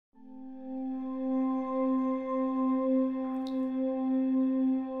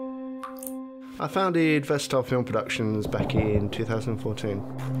I founded Versatile Film Productions back in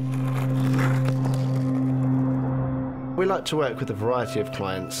 2014. We like to work with a variety of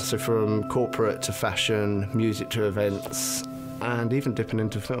clients, so from corporate to fashion, music to events, and even dipping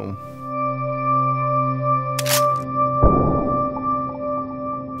into film.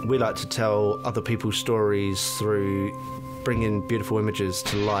 We like to tell other people's stories through bringing beautiful images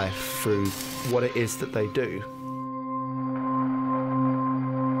to life through what it is that they do.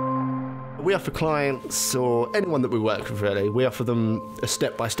 We offer clients, or anyone that we work with really, we offer them a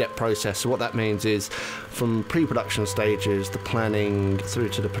step-by-step process. So what that means is from pre-production stages, the planning, through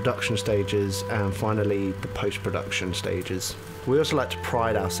to the production stages, and finally the post-production stages. We also like to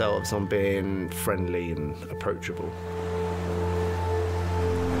pride ourselves on being friendly and approachable.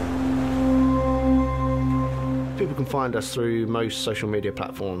 People can find us through most social media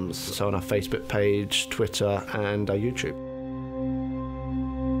platforms, so on our Facebook page, Twitter, and our YouTube.